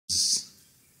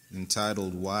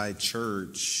entitled Why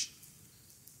Church?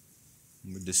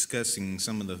 We're discussing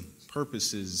some of the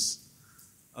purposes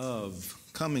of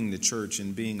coming to church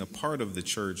and being a part of the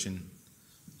church and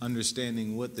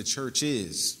understanding what the church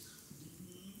is.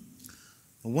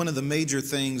 One of the major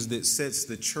things that sets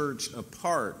the church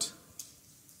apart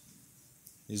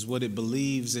is what it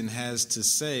believes and has to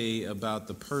say about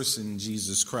the person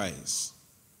Jesus Christ.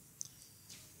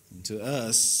 And to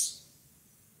us,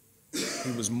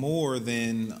 he was more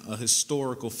than a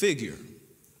historical figure.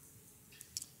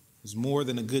 He was more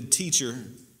than a good teacher.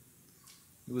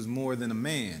 He was more than a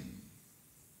man.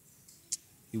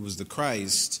 He was the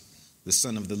Christ, the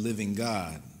Son of the living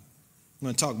God. I'm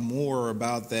going to talk more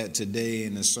about that today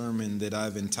in a sermon that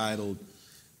I've entitled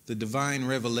The Divine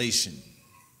Revelation.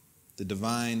 The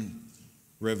Divine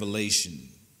Revelation.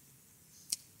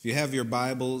 If you have your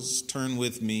Bibles, turn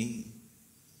with me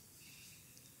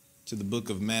to the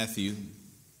book of Matthew.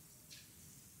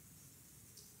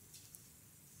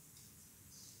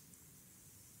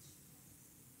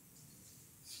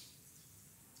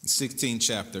 The 16th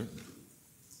chapter.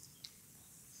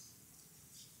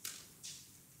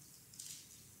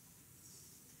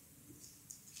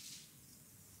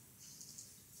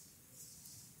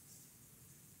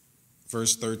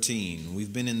 Verse 13.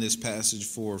 We've been in this passage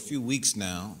for a few weeks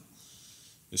now.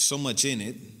 There's so much in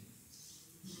it.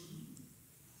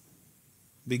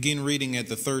 Begin reading at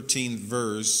the 13th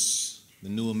verse, the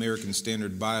New American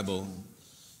Standard Bible.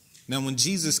 Now, when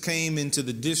Jesus came into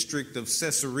the district of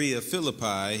Caesarea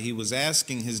Philippi, he was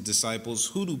asking his disciples,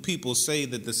 "Who do people say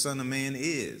that the Son of Man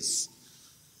is?"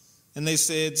 And they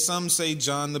said, "Some say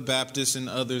John the Baptist and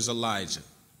others Elijah,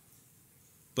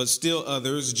 but still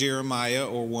others Jeremiah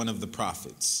or one of the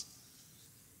prophets."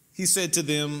 He said to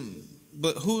them,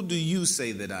 "But who do you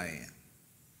say that I am?"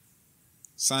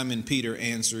 Simon Peter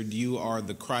answered, "You are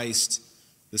the Christ,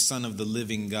 the Son of the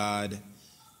living God."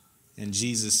 And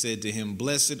Jesus said to him,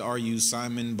 "Blessed are you,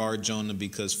 Simon Bar-Jonah,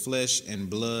 because flesh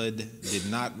and blood did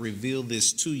not reveal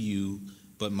this to you,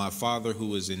 but my Father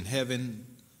who is in heaven.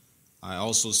 I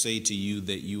also say to you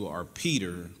that you are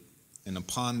Peter, and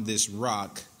upon this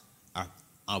rock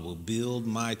I will build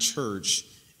my church,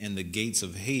 and the gates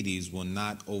of Hades will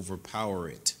not overpower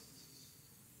it.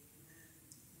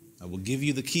 I will give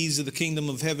you the keys of the kingdom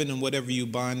of heaven, and whatever you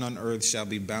bind on earth shall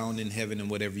be bound in heaven, and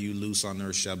whatever you loose on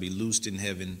earth shall be loosed in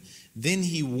heaven." Then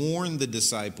he warned the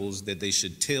disciples that they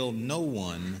should tell no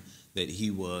one that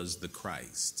he was the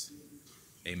Christ.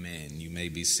 Amen. You may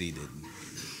be seated.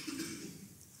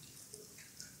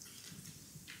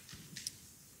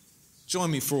 Join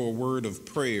me for a word of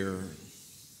prayer.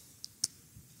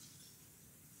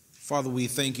 Father, we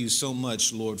thank you so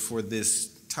much, Lord, for this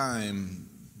time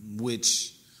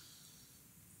which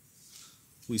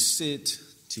we sit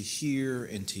to hear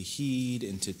and to heed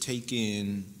and to take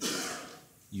in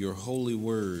your holy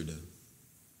word.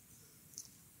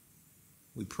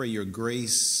 We pray your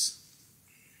grace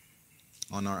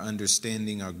on our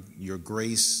understanding, your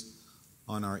grace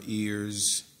on our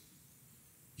ears,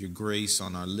 your grace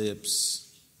on our lips.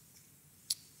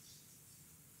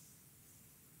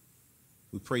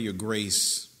 We pray your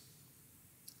grace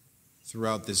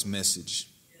throughout this message.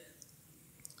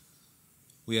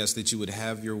 We ask that you would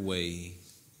have your way,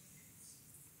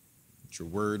 that your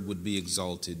word would be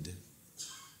exalted.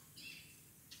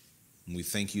 And we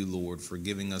thank you, Lord, for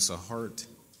giving us a heart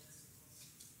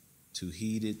to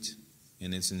heed it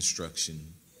and its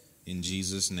instruction. In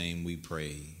Jesus' name we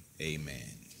pray.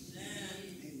 Amen.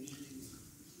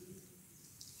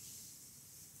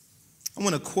 I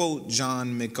want to quote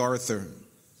John MacArthur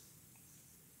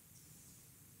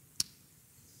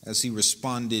as he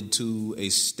responded to a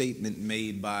statement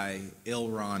made by L.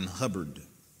 Ron Hubbard,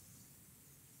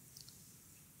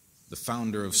 the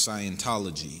founder of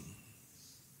Scientology,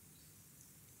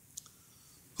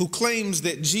 who claims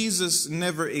that Jesus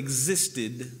never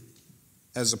existed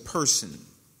as a person,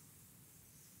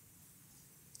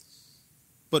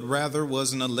 but rather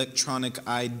was an electronic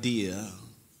idea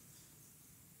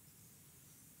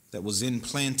that was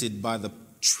implanted by the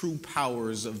true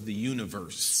powers of the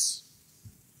universe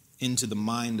into the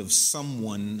mind of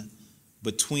someone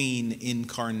between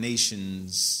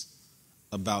incarnations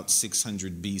about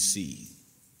 600 BC.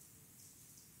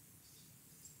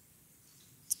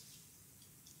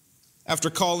 After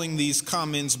calling these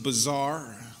comments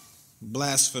bizarre,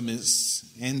 blasphemous,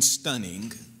 and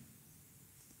stunning,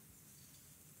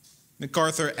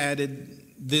 MacArthur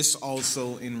added this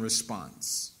also in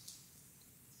response.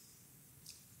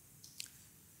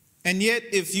 And yet,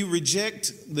 if you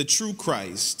reject the true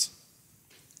Christ,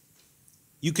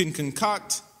 you can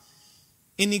concoct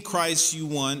any Christ you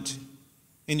want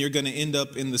and you're going to end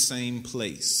up in the same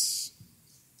place.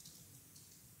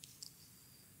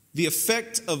 The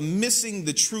effect of missing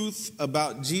the truth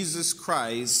about Jesus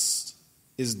Christ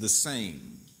is the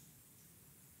same.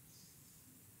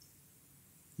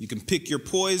 You can pick your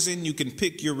poison, you can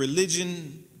pick your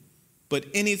religion, but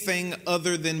anything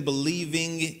other than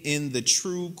believing in the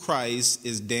true Christ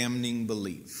is damning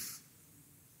belief.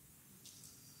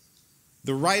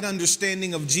 The right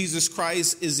understanding of Jesus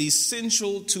Christ is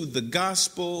essential to the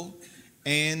gospel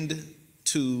and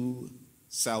to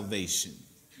salvation.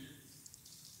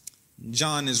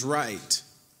 John is right.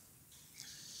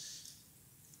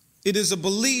 It is a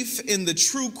belief in the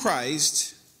true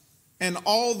Christ and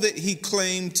all that he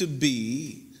claimed to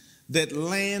be that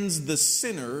lands the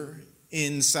sinner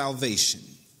in salvation.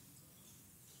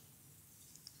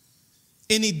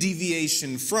 Any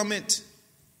deviation from it,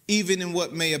 even in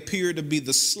what may appear to be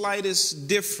the slightest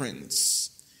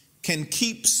difference, can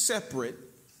keep separate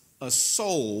a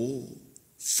soul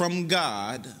from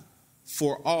God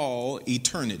for all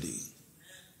eternity.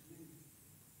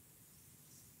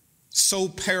 So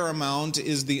paramount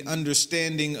is the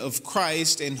understanding of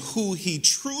Christ and who he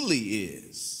truly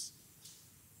is,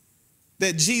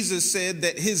 that Jesus said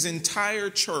that his entire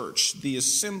church, the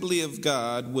assembly of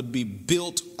God, would be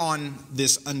built on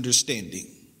this understanding.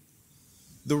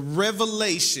 The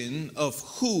revelation of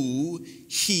who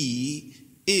he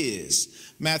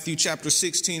is. Matthew chapter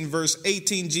 16, verse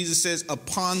 18, Jesus says,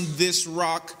 upon this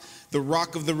rock, the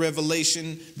rock of the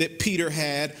revelation that Peter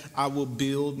had, I will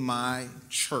build my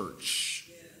church.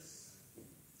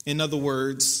 In other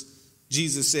words,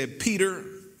 Jesus said, Peter,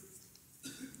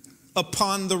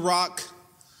 upon the rock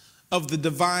of the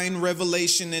divine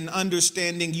revelation and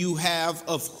understanding you have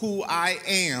of who I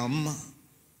am,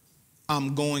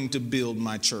 I'm going to build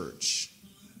my church.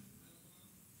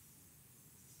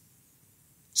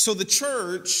 So the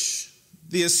church,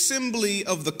 the assembly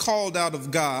of the called out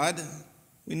of God,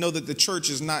 we know that the church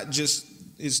is not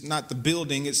the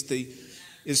building, it's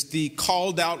the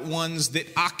called out ones that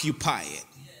occupy it.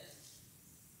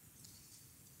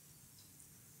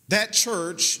 That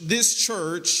church, this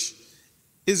church,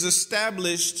 is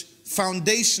established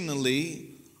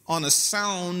foundationally on a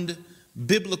sound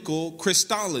biblical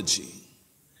Christology.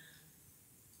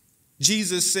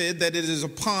 Jesus said that it is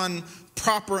upon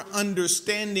proper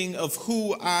understanding of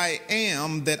who I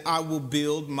am that I will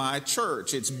build my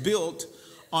church. It's built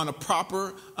on a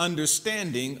proper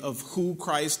understanding of who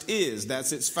Christ is.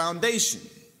 That's its foundation,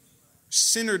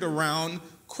 centered around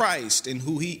Christ and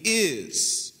who he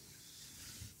is.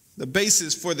 The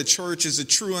basis for the church is a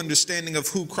true understanding of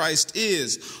who Christ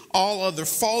is. All other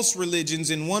false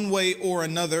religions, in one way or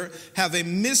another, have a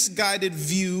misguided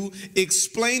view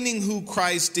explaining who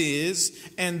Christ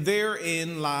is, and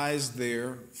therein lies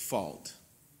their fault.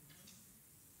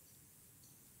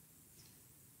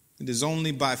 It is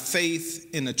only by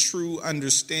faith in a true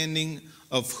understanding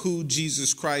of who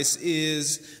Jesus Christ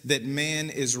is that man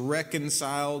is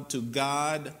reconciled to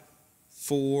God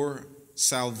for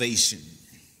salvation.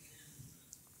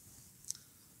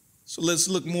 So let's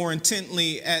look more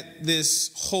intently at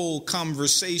this whole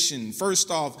conversation.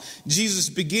 First off, Jesus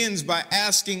begins by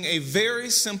asking a very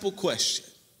simple question.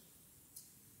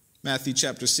 Matthew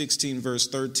chapter 16, verse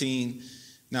 13.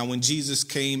 Now, when Jesus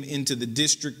came into the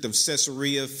district of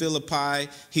Caesarea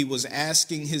Philippi, he was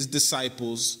asking his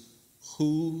disciples,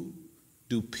 who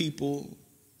do people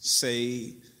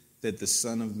say that the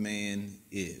Son of Man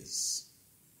is?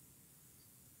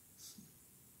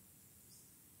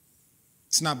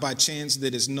 It's not by chance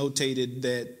that it's notated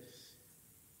that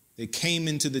they came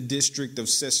into the district of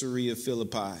Caesarea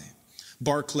Philippi.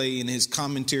 Barclay in his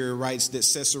commentary writes that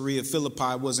Caesarea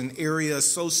Philippi was an area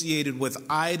associated with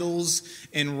idols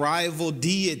and rival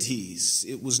deities.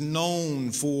 It was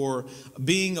known for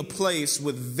being a place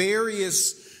with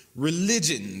various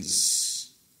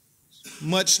religions,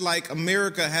 much like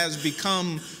America has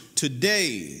become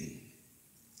today.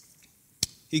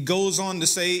 He goes on to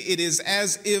say, it is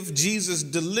as if Jesus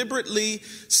deliberately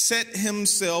set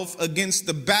himself against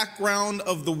the background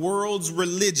of the world's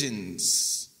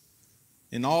religions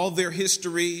in all their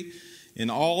history, in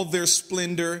all their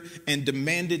splendor, and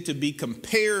demanded to be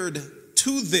compared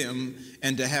to them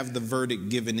and to have the verdict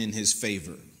given in his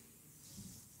favor.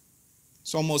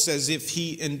 It's almost as if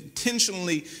he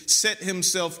intentionally set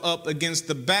himself up against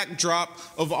the backdrop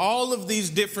of all of these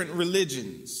different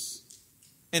religions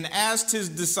and asked his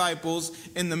disciples,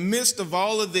 in the midst of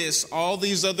all of this, all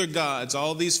these other gods,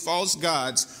 all these false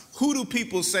gods, who do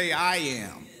people say I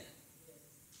am?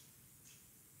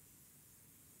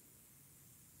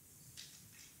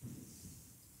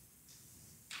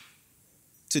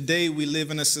 Today we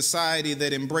live in a society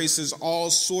that embraces all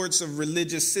sorts of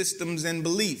religious systems and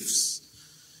beliefs.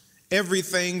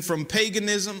 Everything from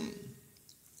paganism,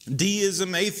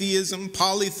 deism, atheism,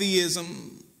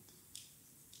 polytheism.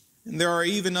 And there are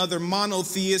even other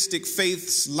monotheistic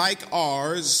faiths like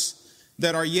ours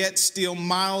that are yet still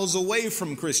miles away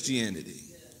from Christianity.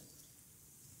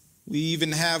 We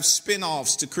even have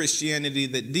spin-offs to Christianity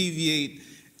that deviate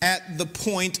at the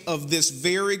point of this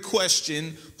very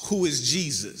question, who is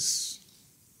Jesus?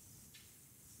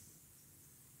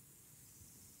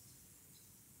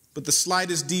 But the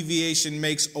slightest deviation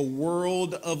makes a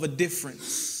world of a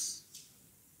difference.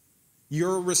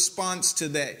 Your response to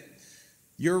that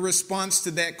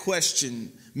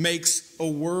question makes a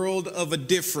world of a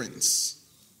difference.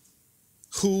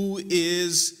 Who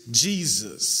is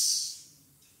Jesus?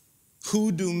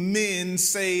 Who do men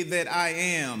say that I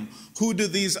am? Who do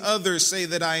these others say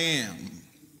that I am?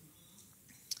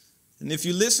 And if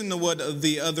you listen to what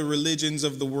the other religions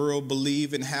of the world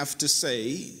believe and have to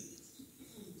say,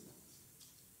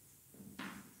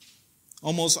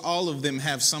 almost all of them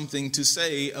have something to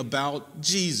say about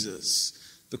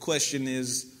Jesus. The question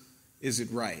is it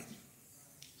right?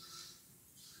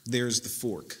 There's the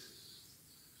fork.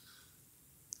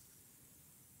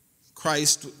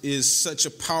 Christ is such a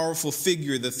powerful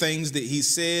figure. The things that he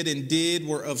said and did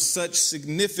were of such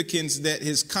significance that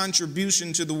his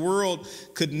contribution to the world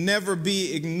could never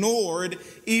be ignored,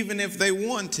 even if they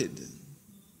wanted.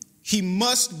 He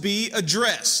must be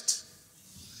addressed.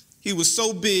 He was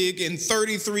so big in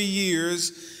 33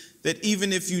 years that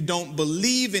even if you don't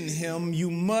believe in him, you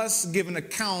must give an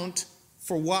account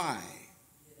for why.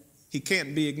 He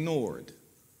can't be ignored.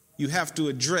 You have to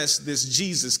address this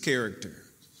Jesus character.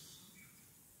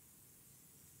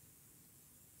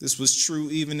 This was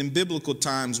true even in biblical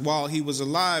times. While he was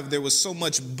alive, there was so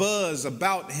much buzz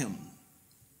about him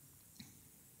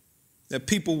that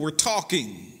people were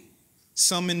talking,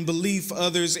 some in belief,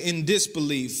 others in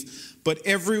disbelief. But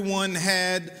everyone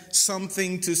had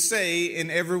something to say, and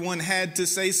everyone had to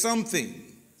say something.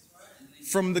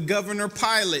 From the governor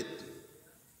Pilate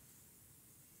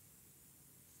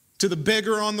to the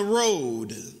beggar on the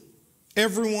road,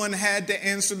 everyone had to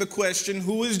answer the question,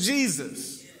 who is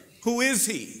Jesus? Who is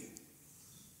he?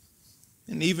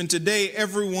 And even today,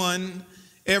 every one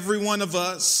of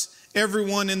us,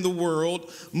 everyone in the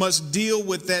world must deal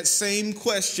with that same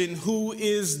question, who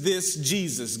is this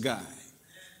Jesus guy?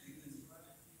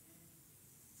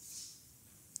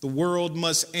 The world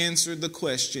must answer the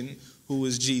question, who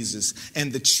is Jesus?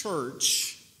 And the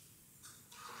church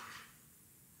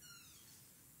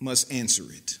must answer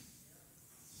it.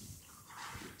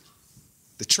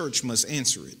 The church must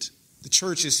answer it. The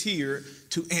church is here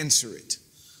to answer it.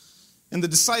 And the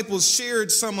disciples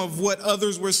shared some of what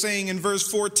others were saying in verse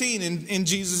 14 in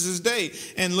Jesus' day.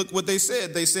 And look what they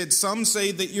said. They said, some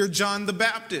say that you're John the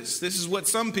Baptist. This is what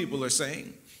some people are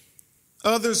saying.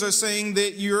 Others are saying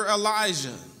that you're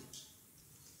Elijah.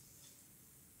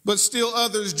 But still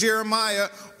others, Jeremiah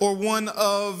or one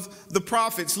of the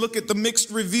prophets. Look at the mixed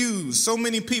reviews. So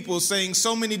many people saying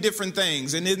so many different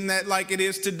things. And isn't that like it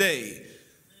is today?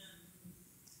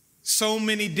 So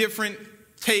many different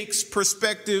takes,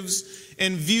 perspectives,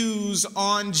 and views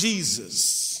on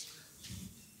Jesus.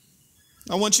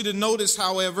 I want you to notice,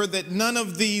 however, that none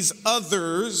of these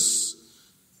others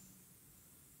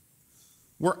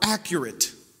were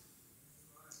accurate.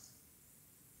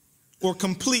 Or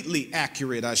completely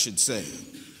accurate, I should say.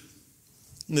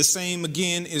 And the same,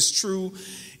 again, is true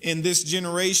in this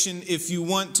generation. If you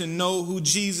want to know who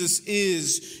Jesus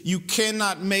is, you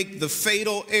cannot make the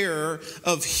fatal error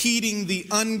of heeding the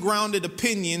ungrounded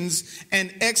opinions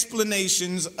and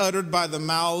explanations uttered by the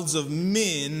mouths of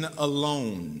men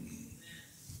alone,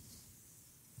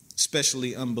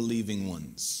 especially unbelieving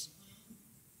ones.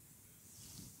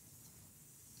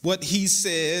 What he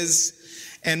says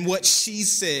and what she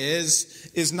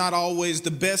says is not always the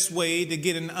best way to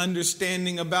get an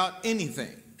understanding about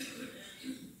anything.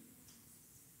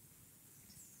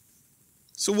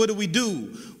 So what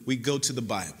do? We go to the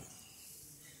Bible.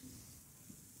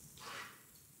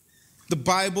 The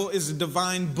Bible is a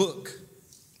divine book.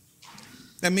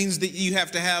 That means that you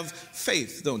have to have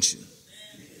faith, don't you?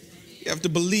 You have to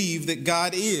believe that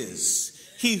God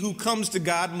is. He who comes to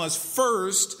God must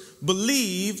first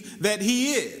believe that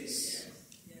he is.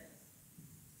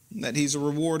 That he's a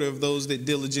rewarder of those that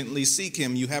diligently seek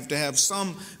him. You have to have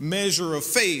some measure of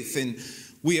faith, and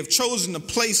we have chosen to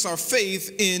place our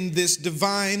faith in this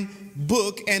divine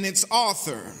book and its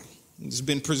author. It's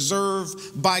been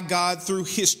preserved by God through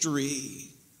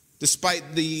history,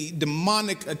 despite the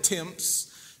demonic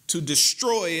attempts to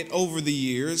destroy it over the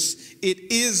years.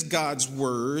 It is God's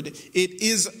word. It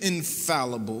is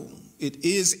infallible. It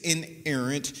is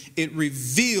inerrant. It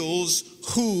reveals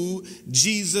who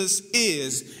Jesus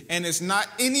is. And it's not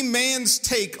any man's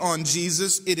take on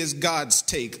Jesus. It is God's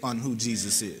take on who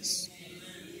Jesus is.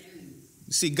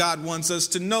 You see, God wants us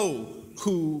to know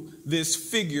who this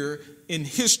figure in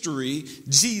history,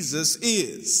 Jesus,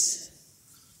 is.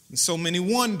 And so many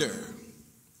wonder.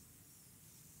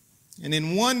 And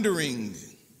in wondering,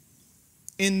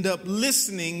 end up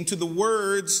listening to the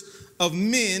words of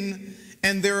men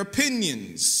and their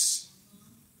opinions.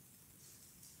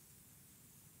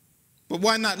 But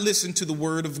why not listen to the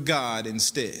word of God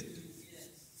instead?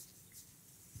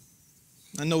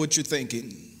 I know what you're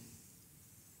thinking.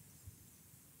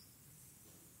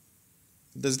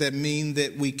 Does that mean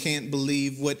that we can't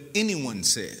believe what anyone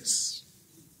says?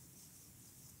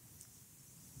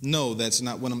 No, that's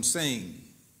not what I'm saying.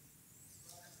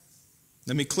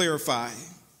 Let me clarify.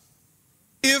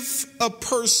 If a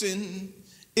person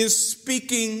is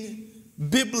speaking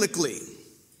biblically,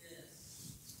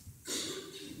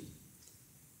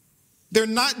 they're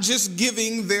not just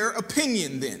giving their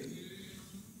opinion then,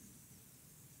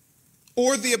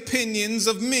 or the opinions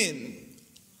of men.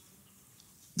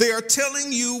 They are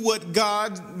telling you what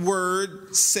God's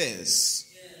word says,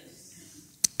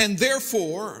 and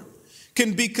therefore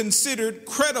can be considered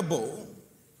credible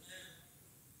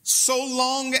so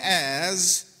long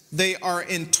as they are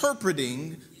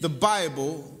interpreting the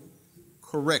Bible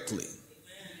correctly.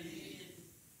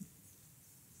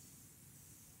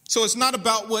 So it's not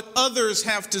about what others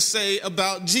have to say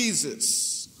about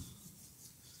Jesus.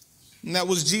 And that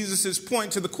was Jesus'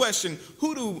 point to the question,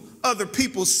 who do other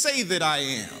people say that I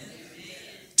am?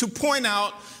 To point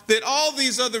out that all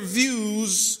these other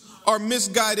views are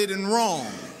misguided and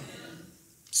wrong.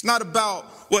 It's not about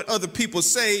what other people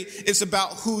say, it's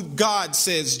about who God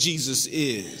says Jesus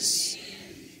is.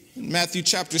 In Matthew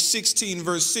chapter 16,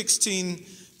 verse 16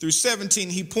 through 17,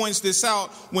 he points this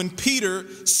out when Peter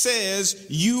says,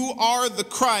 "You are the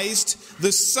Christ,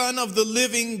 the Son of the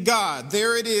living God."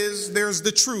 There it is, there's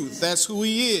the truth. That's who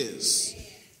he is.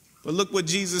 But look what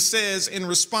Jesus says in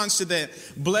response to that.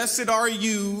 "Blessed are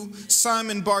you,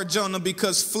 Simon Bar-Jonah,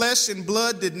 because flesh and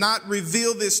blood did not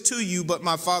reveal this to you, but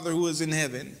my Father who is in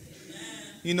heaven."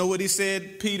 You know what he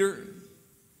said, Peter?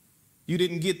 You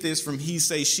didn't get this from he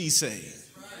say, she say.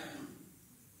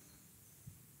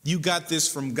 You got this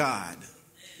from God.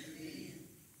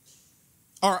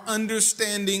 Our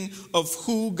understanding of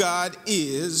who God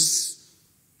is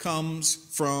comes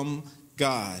from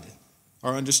God.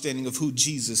 Our understanding of who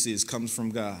Jesus is comes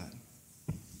from God.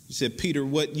 He said, Peter,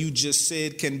 what you just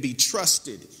said can be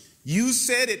trusted. You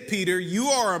said it, Peter. You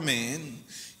are a man.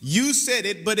 You said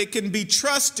it, but it can be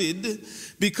trusted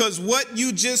because what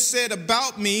you just said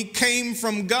about me came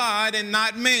from God and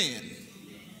not man.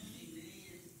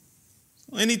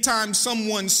 Anytime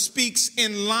someone speaks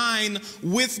in line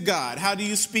with God, how do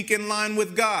you speak in line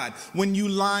with God? When you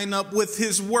line up with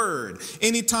his word.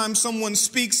 Anytime someone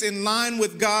speaks in line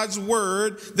with God's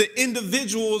word, the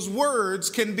individual's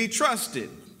words can be trusted.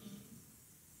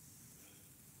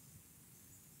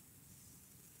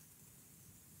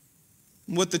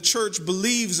 What the church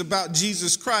believes about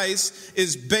Jesus Christ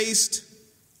is based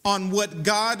on what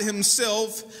God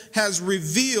himself has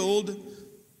revealed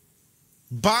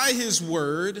by his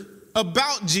word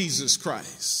about Jesus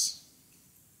Christ.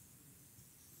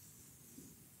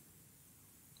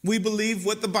 We believe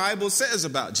what the Bible says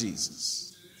about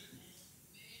Jesus.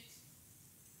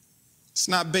 It's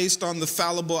not based on the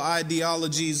fallible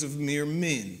ideologies of mere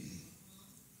men.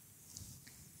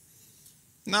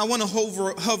 Now I want to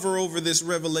hover over this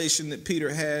revelation that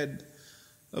Peter had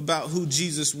about who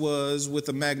Jesus was with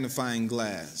a magnifying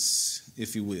glass,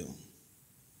 if you will.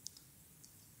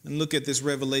 And look at this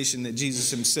revelation that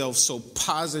Jesus himself so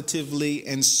positively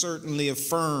and certainly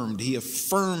affirmed. He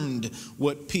affirmed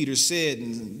what Peter said.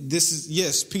 And this is,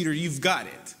 yes, Peter, you've got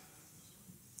it.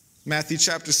 Matthew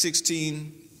chapter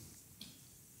 16.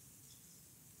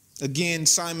 Again,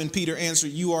 Simon Peter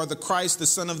answered, "You are the Christ, the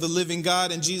Son of the living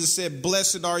God." And Jesus said,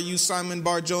 "Blessed are you, Simon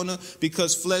Bar-Jonah,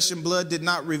 because flesh and blood did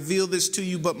not reveal this to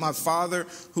you, but my Father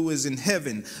who is in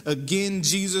heaven." Again,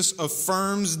 Jesus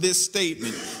affirms this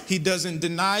statement. He doesn't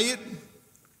deny it.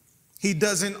 He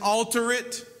doesn't alter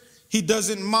it. He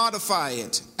doesn't modify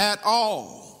it at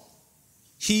all.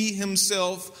 He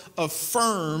himself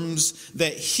affirms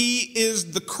that he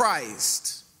is the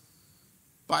Christ.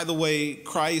 By the way,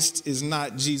 Christ is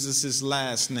not Jesus'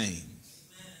 last name.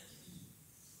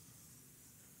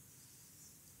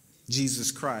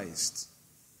 Jesus Christ.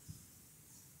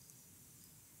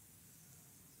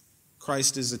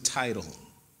 Christ is a title.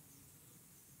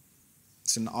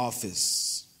 It's an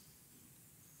office.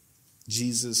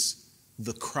 Jesus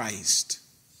the Christ.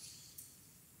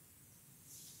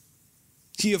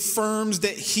 He affirms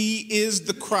that he is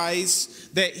the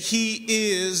Christ, that he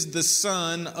is the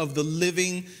Son of the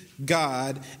living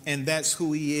God, and that's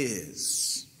who he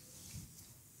is.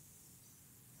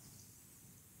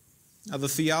 Now, the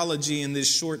theology in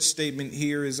this short statement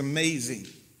here is amazing.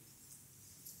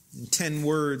 In 10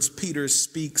 words, Peter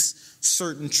speaks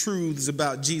certain truths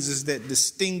about Jesus that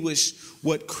distinguish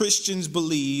what Christians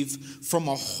believe from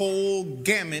a whole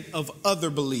gamut of other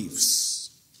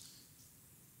beliefs.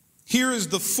 Here is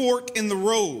the fork in the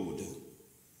road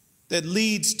that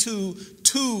leads to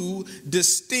two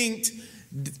distinct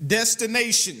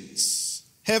destinations,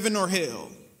 heaven or hell.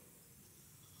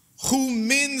 Who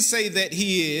men say that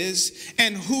he is,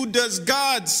 and who does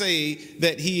God say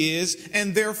that he is,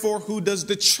 and therefore who does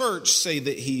the church say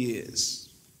that he is?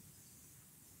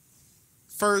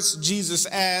 First, Jesus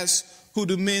asks, who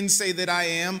do men say that I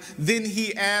am? Then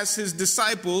he asks his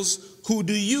disciples, who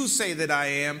do you say that I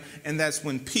am? And that's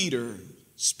when Peter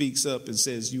speaks up and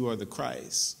says, you are the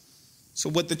Christ. So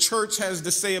what the church has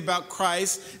to say about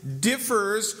Christ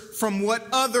differs from what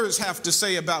others have to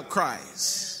say about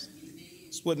Christ.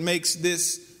 It's what makes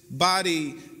this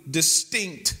body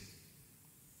distinct.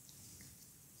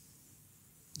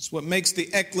 It's what makes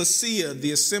the ecclesia,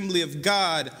 the assembly of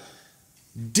God,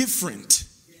 different.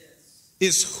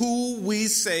 Is who we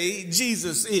say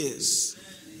Jesus is.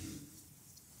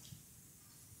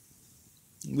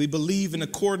 We believe in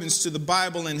accordance to the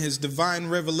Bible and his divine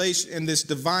revelation, and this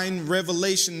divine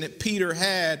revelation that Peter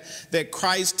had, that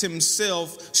Christ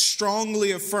himself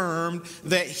strongly affirmed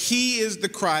that he is the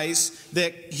Christ,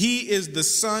 that he is the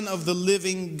Son of the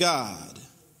living God.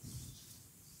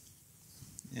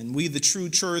 And we, the true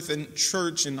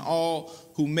church and all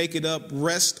who make it up,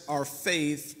 rest our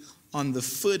faith on the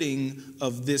footing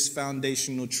of this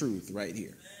foundational truth right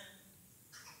here.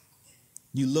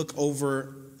 You look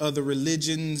over other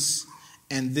religions,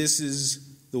 and this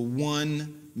is the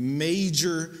one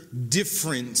major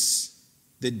difference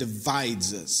that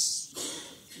divides us.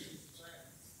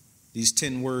 These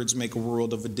 10 words make a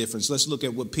world of a difference. Let's look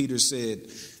at what Peter said.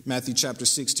 Matthew chapter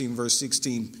 16, verse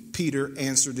 16. Peter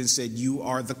answered and said, you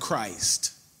are the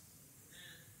Christ.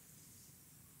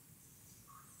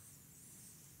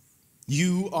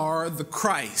 You are the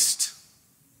Christ.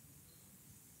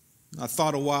 I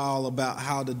thought a while about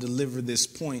how to deliver this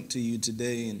point to you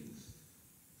today, and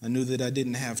I knew that I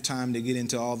didn't have time to get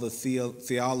into all the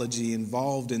theology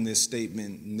involved in this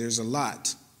statement, and there's a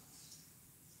lot.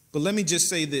 But let me just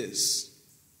say this.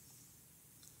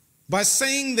 By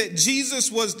saying that Jesus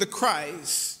was the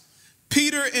Christ,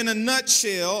 Peter, in a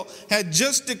nutshell, had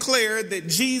just declared that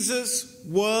Jesus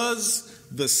was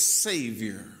the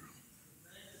Savior.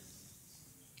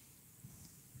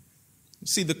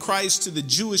 See, the Christ to the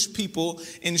Jewish people,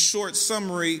 in short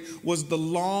summary, was the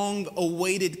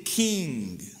long-awaited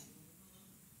king.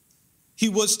 He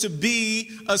was to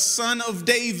be a son of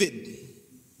David,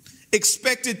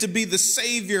 expected to be the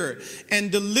Savior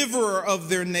and deliverer of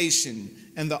their nation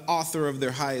and the author of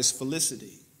their highest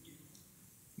felicity.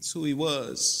 That's who he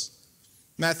was.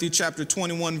 Matthew chapter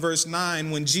 21, verse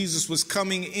 9, when Jesus was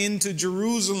coming into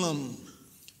Jerusalem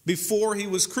before he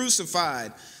was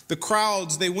crucified, the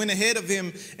crowds, they went ahead of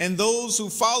him, and those who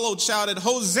followed shouted,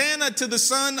 Hosanna to the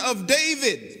Son of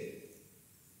David.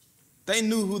 They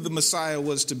knew who the Messiah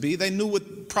was to be. They knew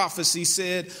what prophecy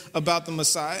said about the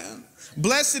Messiah.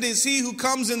 Blessed is he who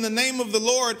comes in the name of the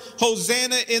Lord.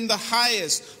 Hosanna in the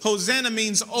highest. Hosanna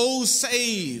means, oh,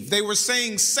 save. They were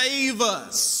saying, save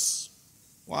us.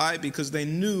 Why? Because they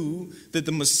knew that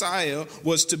the Messiah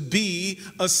was to be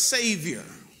a Savior.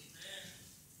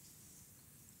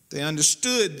 They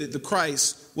understood that the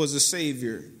Christ was a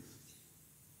Savior.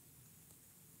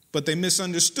 But they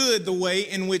misunderstood the way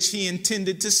in which he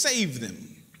intended to save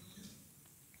them.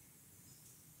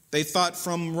 They thought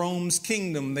from Rome's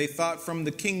kingdom. They thought from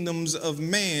the kingdoms of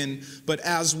man. But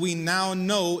as we now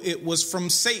know, it was from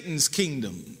Satan's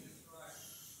kingdom,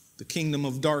 the kingdom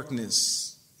of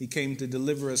darkness. He came to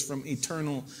deliver us from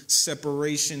eternal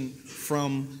separation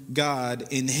from God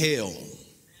in hell.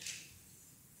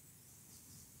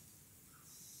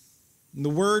 The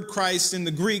word Christ in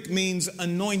the Greek means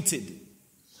anointed.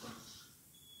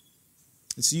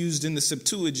 It's used in the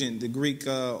Septuagint, the Greek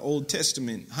Old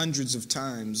Testament, hundreds of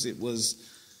times. It was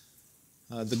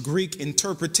the Greek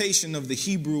interpretation of the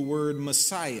Hebrew word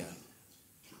Messiah.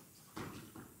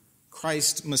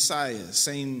 Christ Messiah,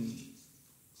 same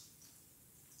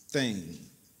thing.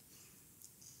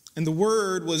 And the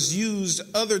word was used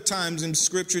other times in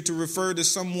Scripture to refer to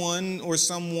someone or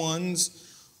someone's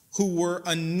who were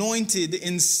anointed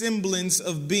in semblance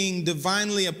of being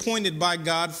divinely appointed by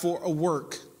God for a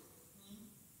work.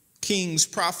 Kings,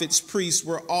 prophets, priests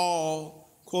were all,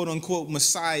 quote unquote,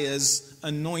 messiahs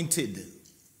anointed.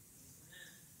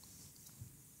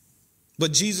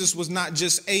 But Jesus was not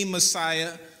just a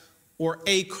Messiah or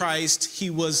a Christ. He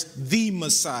was the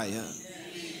Messiah,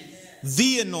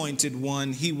 the anointed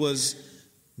one. He was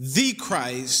the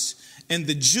Christ, and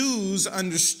the Jews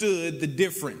understood the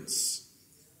difference.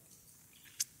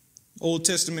 Old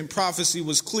Testament prophecy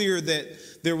was clear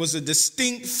that there was a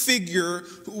distinct figure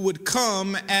who would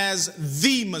come as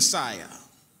the Messiah.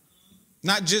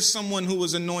 Not just someone who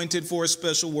was anointed for a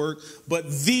special work, but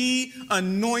the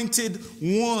anointed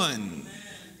one.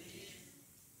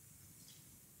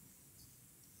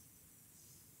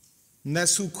 And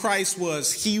that's who Christ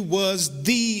was. He was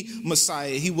the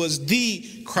Messiah. He was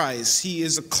the Christ. He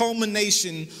is a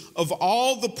culmination of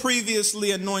all the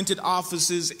previously anointed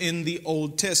offices in the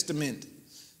Old Testament.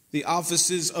 The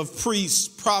offices of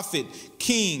priest, prophet,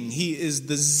 king. He is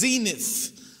the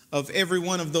zenith of every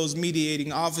one of those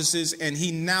mediating offices, and he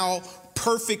now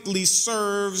perfectly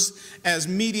serves as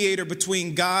mediator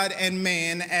between God and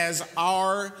man, as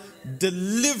our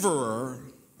deliverer,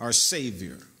 our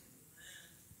Savior.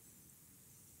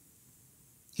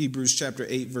 Hebrews chapter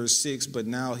 8, verse 6, but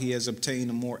now he has obtained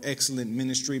a more excellent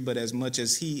ministry, but as much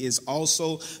as he is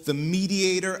also the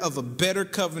mediator of a better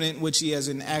covenant, which he has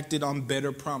enacted on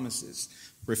better promises,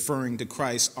 referring to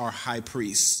Christ, our high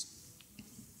priest.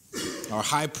 Our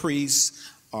high priest,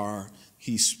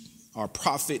 he's our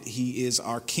prophet, he is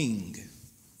our king.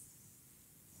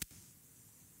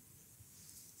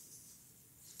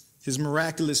 His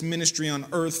miraculous ministry on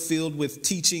earth filled with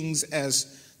teachings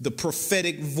as the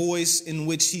prophetic voice in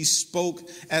which he spoke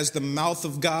as the mouth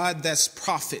of God, that's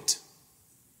prophet.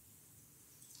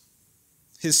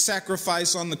 His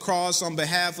sacrifice on the cross on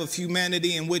behalf of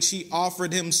humanity, in which he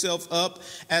offered himself up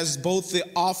as both the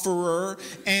offerer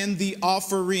and the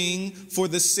offering for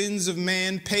the sins of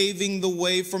man, paving the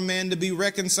way for man to be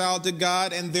reconciled to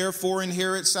God and therefore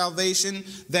inherit salvation.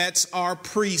 That's our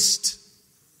priest,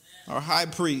 our high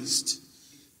priest.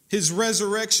 His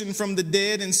resurrection from the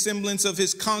dead in semblance of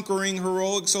his conquering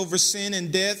heroics over sin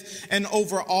and death and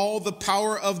over all the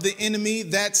power of the enemy,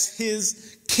 that's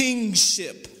his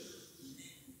kingship.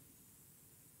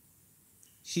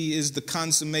 He is the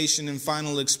consummation and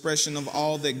final expression of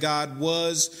all that God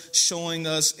was showing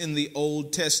us in the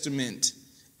Old Testament.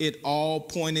 It all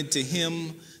pointed to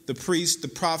him. The priests, the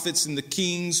prophets, and the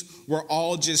kings were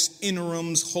all just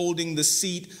interims holding the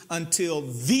seat until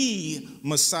the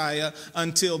Messiah,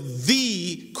 until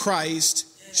the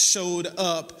Christ showed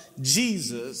up,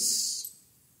 Jesus,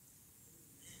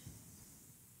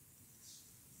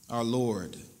 our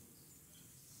Lord.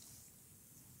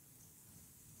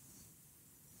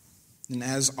 And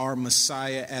as our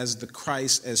Messiah, as the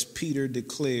Christ, as Peter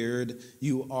declared,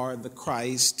 you are the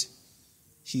Christ.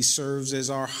 He serves as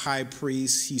our high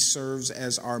priest. He serves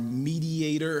as our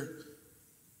mediator.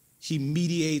 He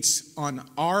mediates on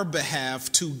our behalf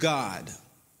to God.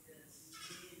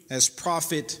 As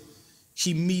prophet,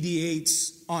 he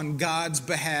mediates on God's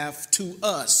behalf to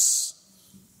us.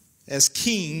 As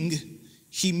king,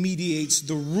 he mediates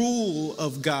the rule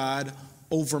of God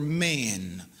over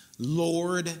man,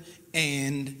 Lord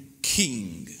and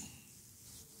King.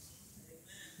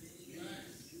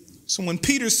 So when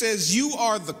Peter says you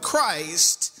are the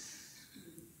Christ,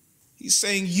 he's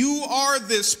saying you are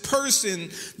this person,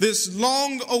 this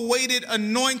long-awaited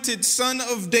anointed son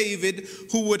of David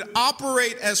who would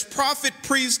operate as prophet,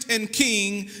 priest, and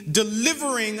king,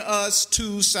 delivering us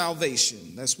to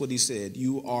salvation. That's what he said.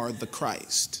 You are the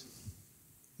Christ.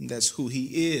 And that's who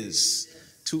he is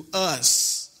to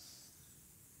us.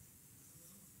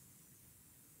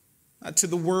 Not to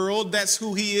the world, that's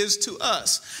who he is to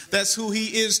us. That's who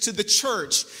he is to the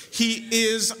church. He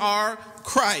is our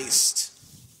Christ.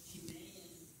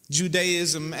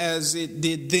 Judaism, as it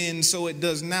did then, so it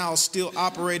does now, still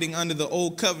operating under the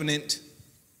old covenant,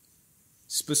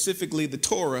 specifically the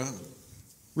Torah,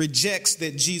 rejects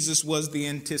that Jesus was the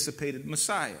anticipated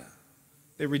Messiah.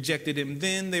 They rejected him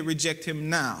then, they reject him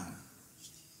now.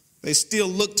 They still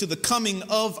look to the coming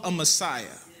of a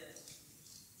Messiah.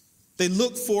 They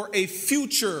look for a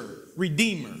future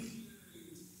Redeemer.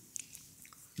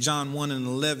 John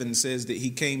 1:11 says that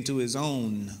he came to his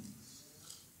own,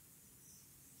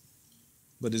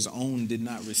 but his own did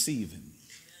not receive him.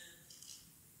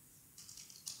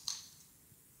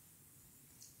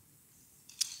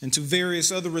 And to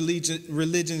various other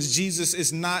religions, Jesus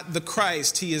is not the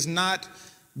Christ. He is not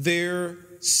their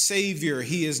Savior.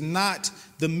 He is not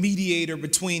the mediator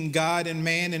between God and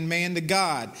man to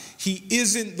God. He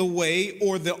isn't the way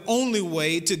or the only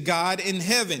way to God in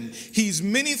heaven. He's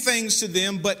many things to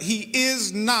them, but he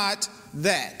is not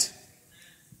that.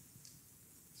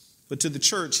 But to the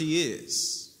church, he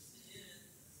is.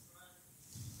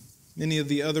 Many of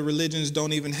the other religions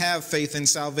don't even have faith in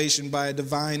salvation by a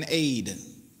divine aid.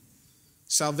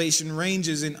 Salvation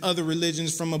ranges in other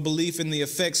religions from a belief in the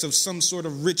effects of some sort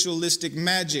of ritualistic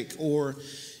magic or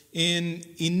in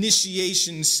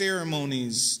initiation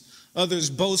ceremonies. Others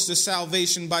boast of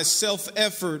salvation by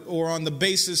self-effort or on the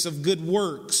basis of good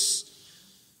works.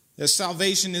 That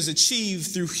salvation is achieved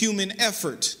through human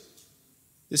effort.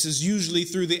 This is usually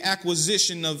through the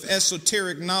acquisition of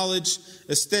esoteric knowledge,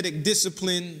 aesthetic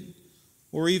discipline,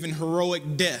 or even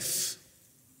heroic death.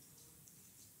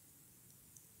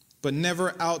 But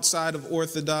never outside of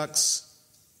Orthodox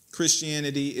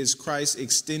Christianity is Christ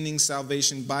extending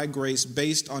salvation by grace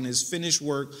based on his finished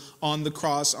work on the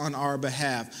cross on our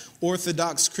behalf.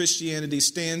 Orthodox Christianity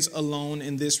stands alone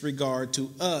in this regard.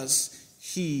 To us,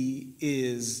 he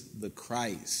is the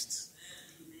Christ.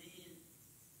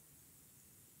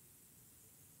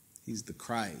 He's the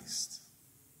Christ.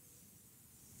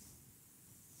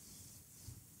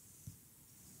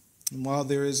 And while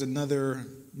there is another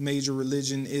major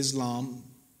religion, Islam,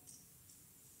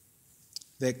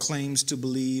 that claims to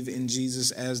believe in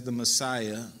Jesus as the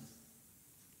Messiah,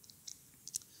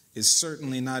 is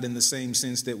certainly not in the same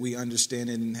sense that we understand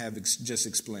it and have just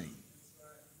explained.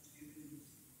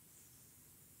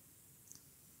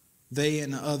 They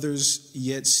and others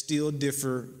yet still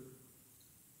differ,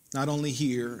 not only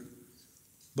here,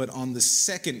 but on the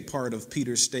second part of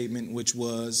Peter's statement, which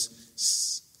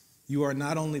was, you are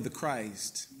not only the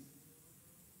Christ,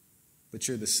 but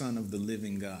you're the Son of the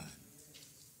living God.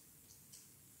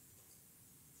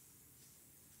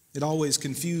 It always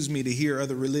confused me to hear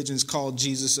other religions call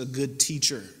Jesus a good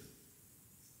teacher.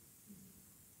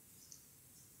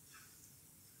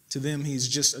 To them, he's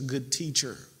just a good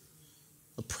teacher,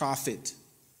 a prophet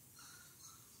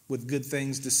with good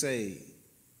things to say.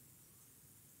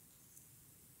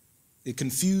 It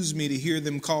confused me to hear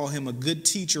them call him a good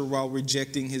teacher while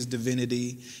rejecting his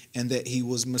divinity and that he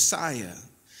was Messiah.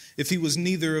 If he was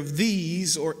neither of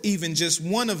these or even just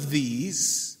one of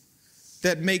these,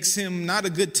 that makes him not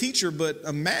a good teacher but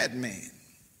a madman.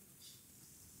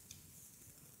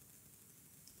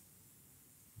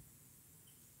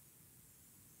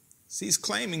 See, he's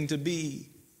claiming to be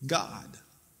God.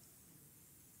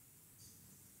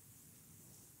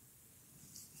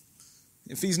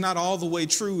 If he's not all the way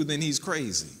true, then he's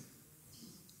crazy.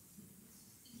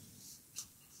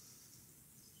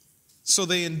 So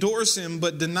they endorse him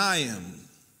but deny him.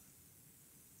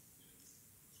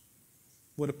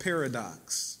 What a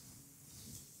paradox.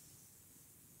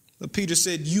 But Peter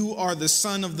said, you are the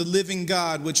Son of the living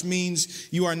God, which means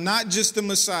you are not just the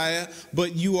Messiah,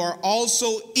 but you are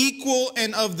also equal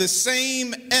and of the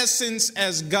same essence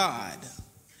as God.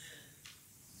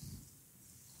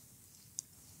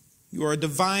 You are a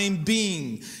divine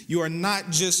being. You are not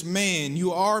just man.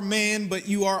 You are man, but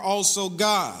you are also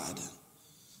God.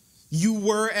 You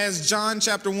were, as John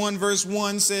chapter 1 verse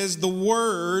 1 says, the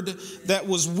Word that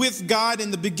was with God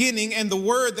in the beginning, and the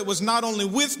Word that was not only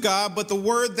with God, but the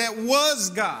Word that was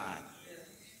God.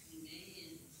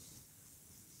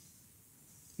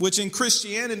 Which in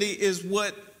Christianity is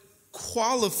what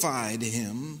qualified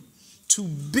him to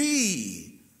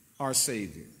be our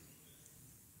Savior.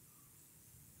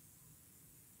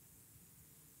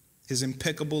 His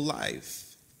impeccable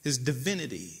life, his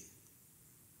divinity,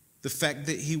 the fact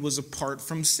that he was apart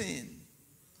from sin.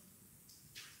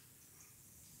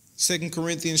 2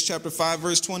 Corinthians chapter 5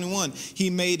 verse 21, he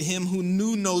made him who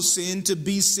knew no sin to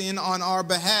be sin on our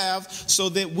behalf so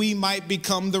that we might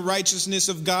become the righteousness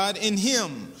of God in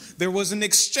him. There was an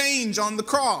exchange on the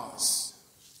cross.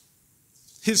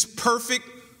 His perfect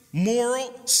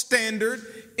moral standard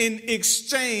in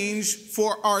exchange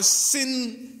for our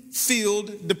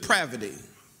sin-filled depravity.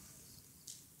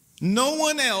 No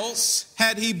one else,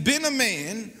 had he been a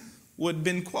man, would have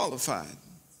been qualified.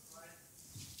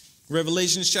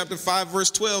 Revelation chapter 5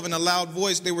 verse 12, in a loud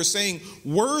voice they were saying,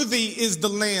 worthy is the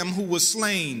Lamb who was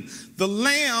slain. The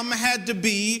Lamb had to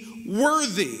be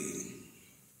worthy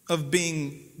of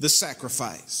being the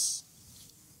sacrifice.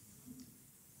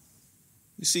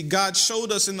 You see, God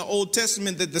showed us in the Old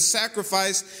Testament that the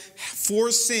sacrifice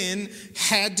for sin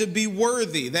had to be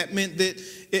worthy. That meant that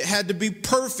it had to be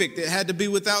perfect. It had to be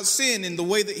without sin. And the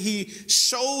way that he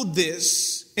showed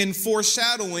this in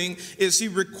foreshadowing is he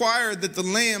required that the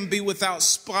lamb be without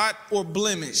spot or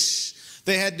blemish.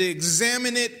 They had to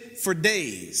examine it for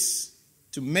days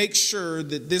to make sure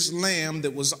that this lamb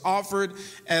that was offered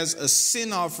as a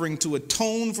sin offering to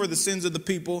atone for the sins of the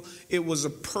people, it was a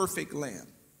perfect lamb.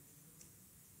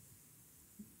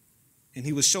 And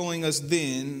he was showing us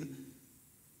then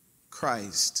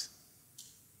Christ,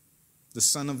 the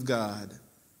Son of God,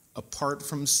 apart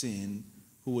from sin,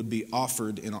 who would be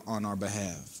offered on our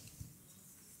behalf.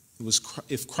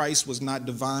 If Christ was not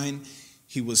divine,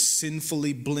 he was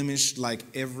sinfully blemished like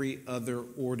every other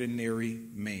ordinary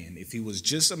man. If he was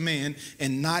just a man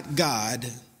and not God,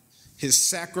 his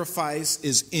sacrifice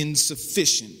is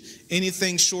insufficient.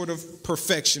 Anything short of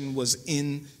perfection was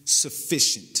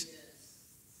insufficient.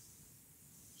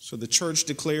 So the church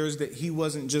declares that he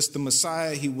wasn't just the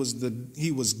Messiah, he was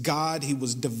God, he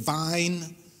was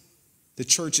divine. The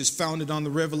church is founded on the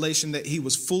revelation that he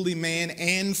was fully man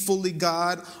and fully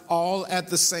God, all at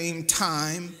the same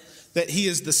time, that he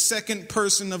is the second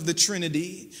person of the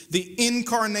Trinity, the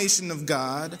incarnation of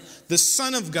God, the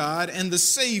Son of God, and the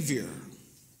Savior.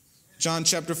 John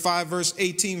chapter 5, verse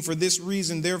 18, for this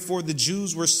reason, therefore, the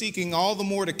Jews were seeking all the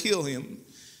more to kill him,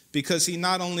 because he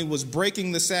not only was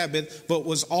breaking the Sabbath, but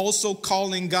was also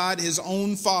calling God his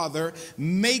own Father,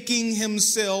 making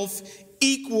himself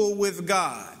equal with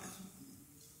God.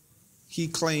 He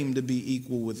claimed to be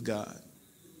equal with God.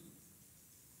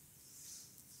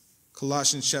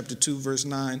 Colossians chapter 2, verse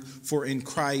 9, for in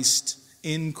Christ,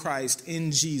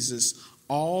 in Jesus,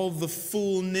 all the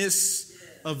fullness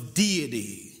of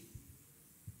deity,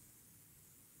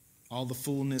 all the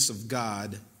fullness of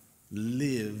God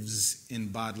lives in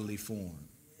bodily form.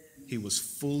 He was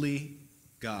fully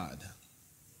God.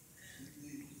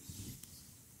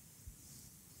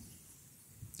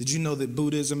 Did you know that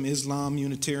Buddhism, Islam,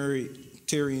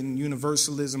 Unitarian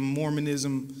Universalism,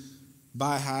 Mormonism,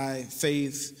 Baha'i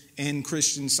faith, and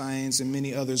Christian Science, and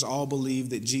many others all believe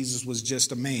that Jesus was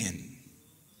just a man?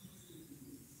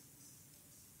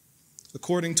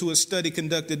 According to a study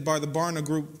conducted by the Barna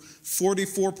Group,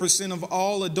 44% of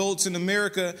all adults in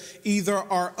America either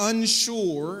are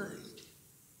unsure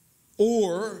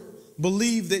or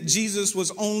believe that Jesus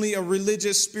was only a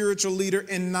religious spiritual leader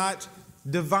and not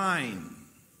divine.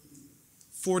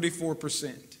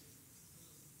 44%.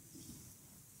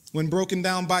 When broken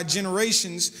down by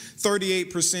generations,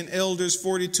 38% elders,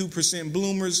 42%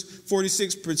 bloomers,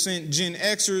 46% Gen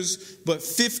Xers, but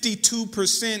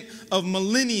 52% of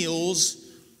millennials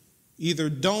either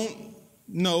don't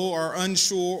know, are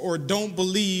unsure, or don't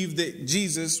believe that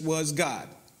Jesus was God.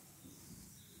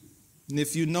 And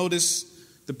if you notice,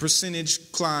 the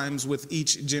percentage climbs with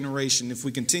each generation. If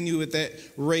we continue at that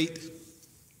rate,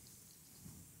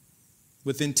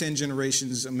 within 10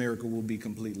 generations, America will be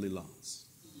completely lost.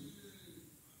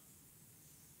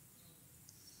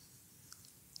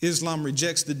 Islam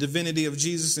rejects the divinity of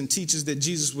Jesus and teaches that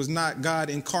Jesus was not God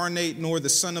incarnate nor the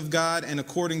Son of God. And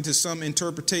according to some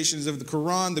interpretations of the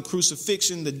Quran, the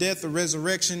crucifixion, the death, the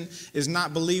resurrection is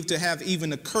not believed to have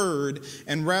even occurred,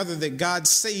 and rather that God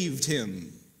saved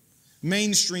him.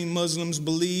 Mainstream Muslims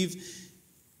believe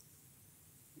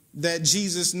that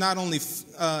Jesus not only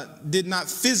did not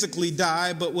physically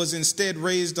die, but was instead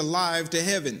raised alive to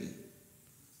heaven.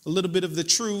 A little bit of the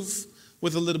truth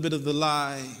with a little bit of the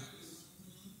lie.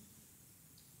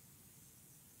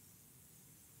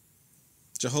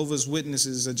 Jehovah's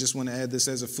Witnesses, I just want to add this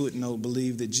as a footnote,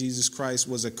 believe that Jesus Christ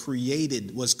was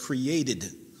created.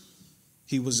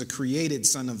 He was a created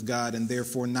Son of God and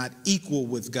therefore not equal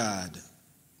with God,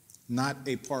 not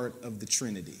a part of the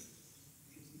Trinity.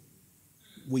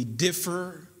 We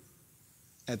differ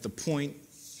at the point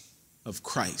of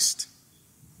Christ.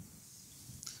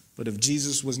 But if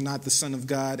Jesus was not the Son of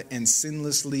God and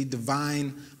sinlessly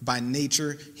divine by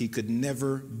nature, he could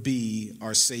never be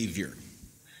our Savior.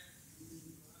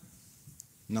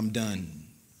 And I'm done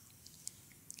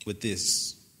with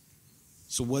this.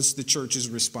 So what's the church's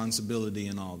responsibility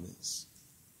in all this?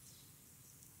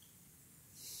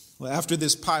 Well, after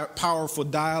this powerful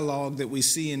dialogue that we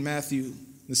see in Matthew,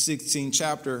 the 16th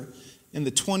chapter, in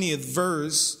the 20th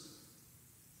verse,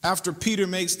 after Peter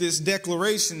makes this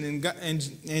declaration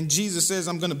and Jesus says,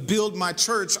 I'm going to build my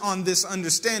church on this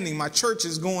understanding. My church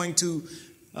is going to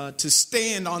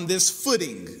stand on this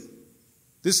footing.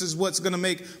 This is what's going to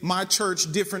make my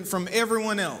church different from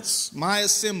everyone else, my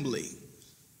assembly.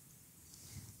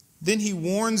 Then he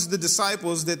warns the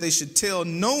disciples that they should tell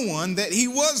no one that he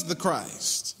was the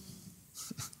Christ.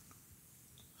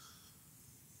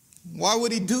 Why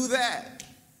would he do that?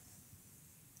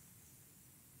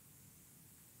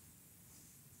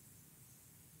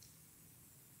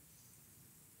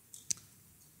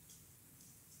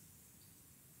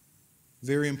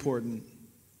 Very important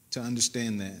to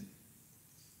understand that.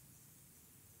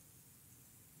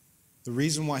 The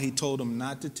reason why he told them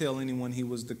not to tell anyone he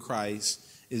was the Christ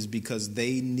is because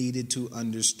they needed to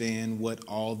understand what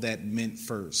all that meant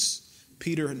first.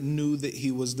 Peter knew that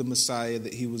he was the Messiah,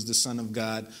 that he was the Son of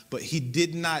God, but he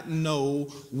did not know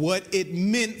what it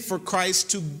meant for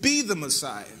Christ to be the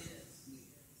Messiah,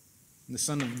 the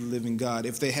Son of the living God.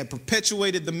 If they had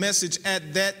perpetuated the message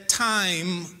at that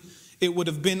time, it would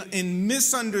have been in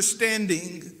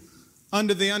misunderstanding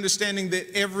under the understanding that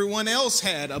everyone else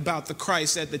had about the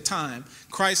Christ at the time.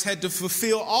 Christ had to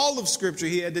fulfill all of Scripture.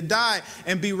 He had to die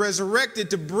and be resurrected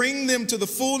to bring them to the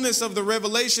fullness of the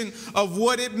revelation of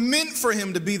what it meant for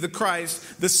him to be the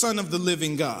Christ, the Son of the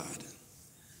living God.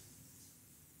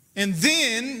 And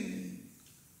then,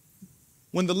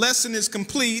 when the lesson is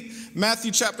complete,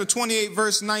 Matthew chapter 28,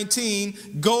 verse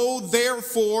 19, go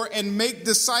therefore and make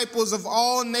disciples of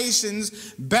all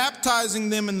nations, baptizing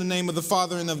them in the name of the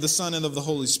Father and of the Son and of the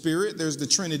Holy Spirit. There's the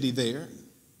Trinity there.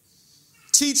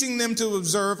 Teaching them to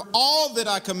observe all that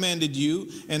I commanded you,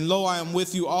 and lo, I am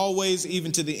with you always,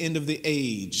 even to the end of the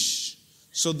age.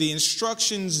 So the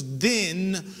instructions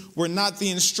then were not the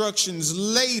instructions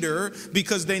later,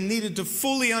 because they needed to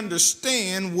fully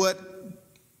understand what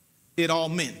it all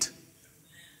meant.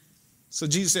 So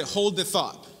Jesus said, hold the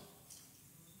thought.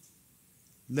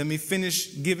 Let me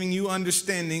finish giving you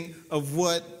understanding of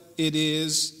what it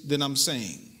is that I'm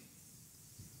saying.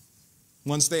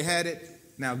 Once they had it,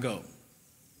 now go.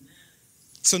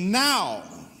 So now,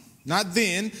 not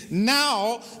then,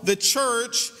 now the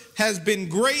church has been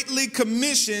greatly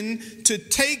commissioned to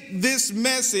take this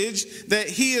message that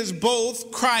he is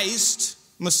both Christ,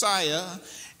 Messiah,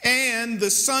 and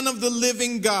the Son of the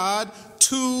living God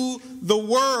to the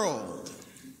world.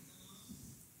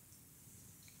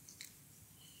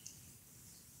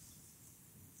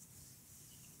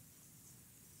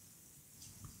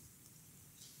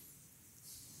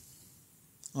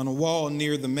 On a wall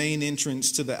near the main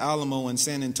entrance to the Alamo in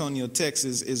San Antonio,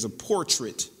 Texas, is a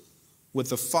portrait with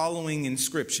the following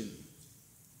inscription: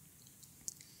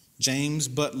 James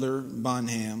Butler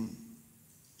Bonham.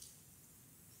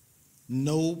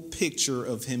 No picture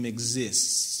of him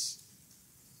exists.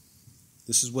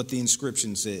 This is what the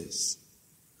inscription says.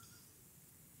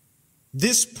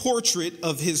 This portrait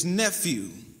of his nephew,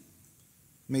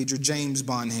 Major James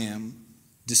Bonham,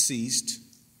 deceased,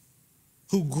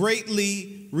 who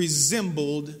greatly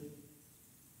resembled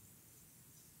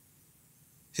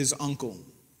his uncle.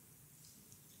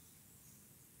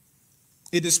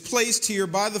 It is placed here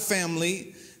by the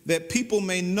family that people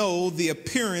may know the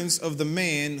appearance of the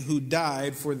man who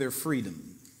died for their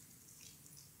freedom.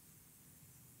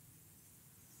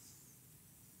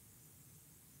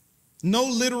 No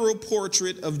literal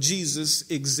portrait of Jesus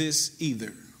exists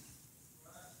either,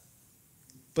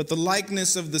 but the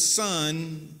likeness of the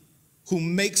Son who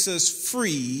makes us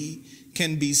free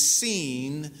can be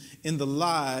seen in the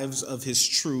lives of his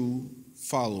true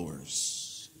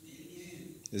followers.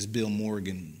 As Bill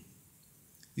Morgan.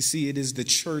 You see, it is the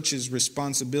church's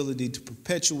responsibility to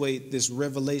perpetuate this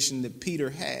revelation that Peter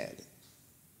had,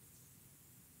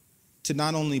 to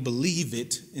not only believe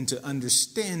it and to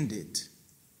understand it,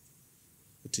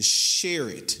 but to share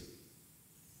it.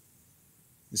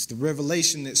 It's the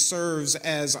revelation that serves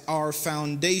as our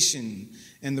foundation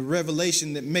and the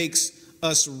revelation that makes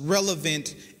us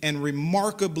relevant and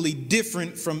remarkably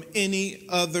different from any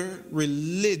other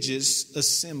religious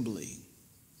assembly.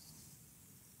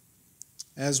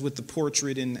 As with the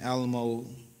portrait in the Alamo,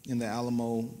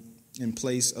 in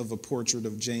place of a portrait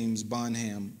of James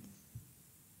Bonham,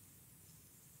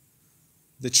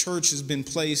 the church has been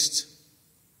placed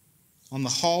on the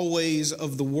hallways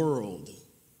of the world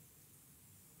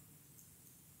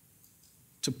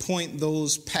to point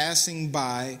those passing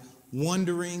by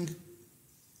wondering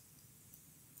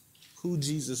who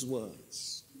Jesus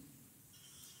was,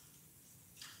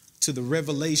 to the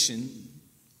revelation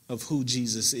of who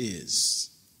Jesus is.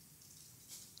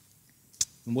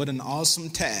 And what an awesome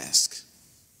task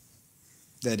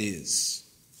that is,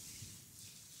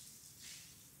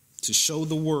 to show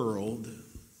the world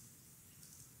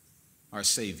our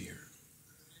Savior.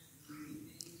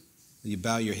 Will you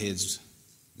bow your heads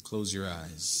and close your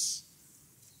eyes?